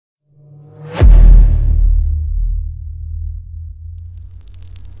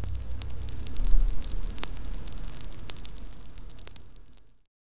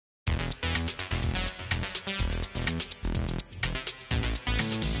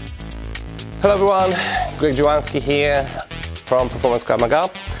Hello everyone, Dziewonski here from Performance Krav Maga.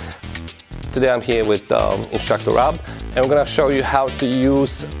 Today I'm here with Instructor Rob, and we're going to show you how to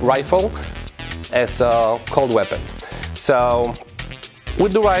use rifle as a cold weapon. So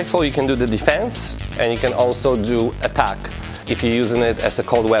with the rifle you can do the defense and you can also do attack if you're using it as a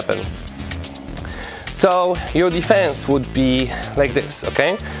cold weapon. So your defense would be like this,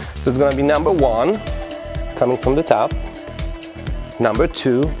 okay? So it's going to be number 1 coming from the top, number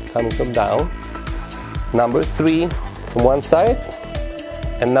 2 coming from down, number 3 from one side,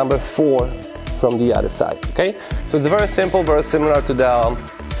 and number 4 from the other side, okay? So it's very simple, very similar to the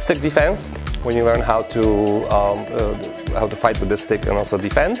stick defense when you learn how to fight with the stick and also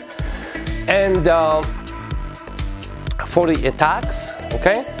defend. And for the attacks,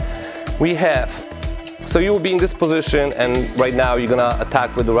 okay, we have, so you will be in this position and right now you're gonna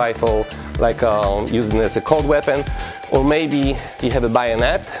attack with the rifle like using it as a cold weapon, or maybe you have a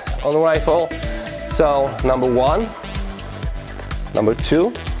bayonet on the rifle. So number 1, number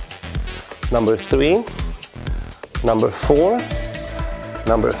 2, number 3, number 4,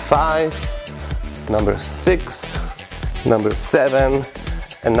 number 5, number 6, number 7,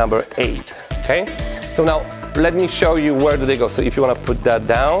 and number 8, okay? So now let me show you where do they go. So if you want to put that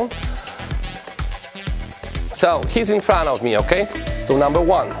down, so he's in front of me, okay? So number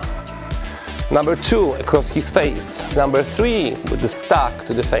 1, number 2 across his face, number 3 with the stock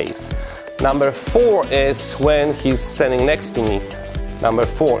to the face, number 4 is when he's standing next to me, number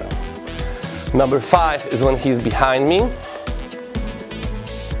 4, number 5 is when he's behind me,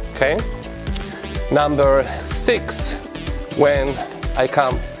 okay? Number 6 when I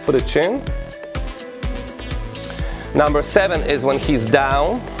come for the chin, number 7 is when he's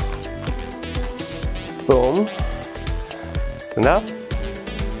down, boom, and up.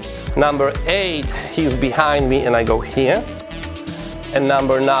 Number 8, he's behind me and I go here. And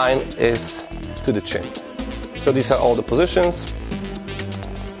number 9 is to the chin. So these are all the positions.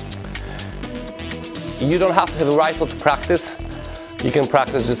 You don't have to have a rifle to practice. You can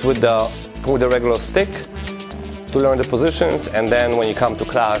practice just with the regular stick to learn the positions, and then when you come to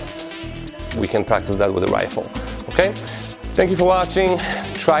class, we can practice that with a rifle. Okay? Thank you for watching.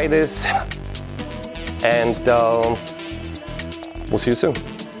 Try this. And we'll see you soon.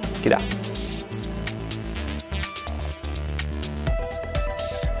 Get out.